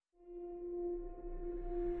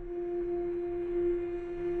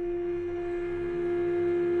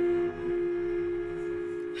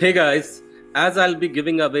Hey guys, as I'll be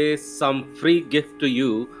giving away some free gift to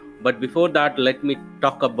you, but before that, let me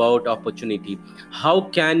talk about opportunity. How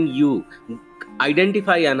can you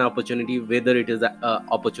identify an opportunity, whether it is an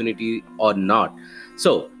opportunity or not?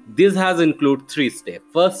 So this has include three steps.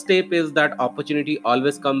 First step is that opportunity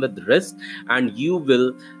always come with risk, and you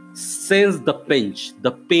will sense the pinch,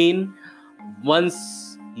 the pain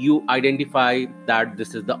once you identify that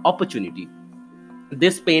this is the opportunity.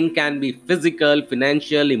 This pain can be physical,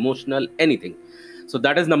 financial, emotional, anything. So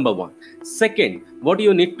that is number one. Second, what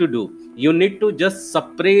you need to do, you need to just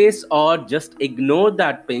suppress or just ignore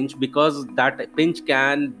that pinch, because that pinch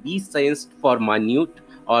can be sensed for minute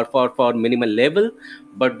or for minimal level.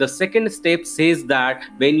 But the second step says that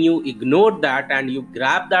when you ignore that and you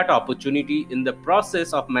grab that opportunity in the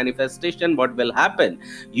process of manifestation, what will happen,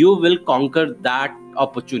 you will conquer that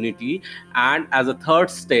opportunity. And as a third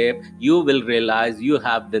step, you will realize you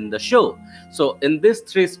have won the show. So in this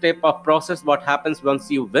three step of process, what happens once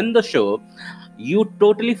you win the show, you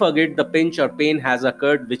totally forget the pinch or pain has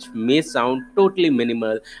occurred, which may sound totally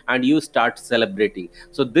minimal, and you start celebrating.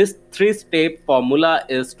 So this three step formula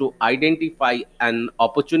is to identify an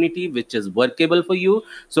opportunity which is workable for you.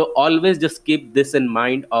 So always just keep this in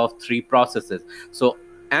mind of three processes. So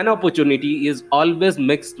an opportunity is always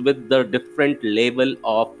mixed with the different level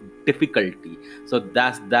of difficulty. So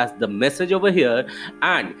that's the message over here.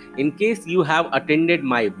 And in case you have attended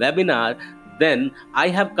my webinar, then I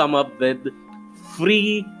have come up with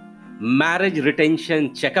free marriage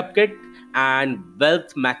retention checkup kit and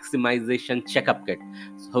wealth maximization checkup kit.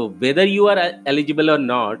 So whether you are eligible or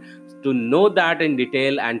not, to know that in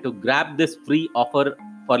detail and to grab this free offer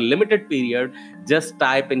for limited period, just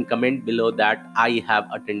type in comment below that I have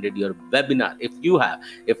attended your webinar if you have.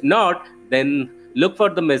 If not, then look for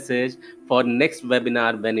the message for next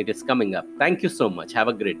webinar when it is coming up. Thank you so much. Have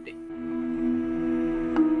a great day.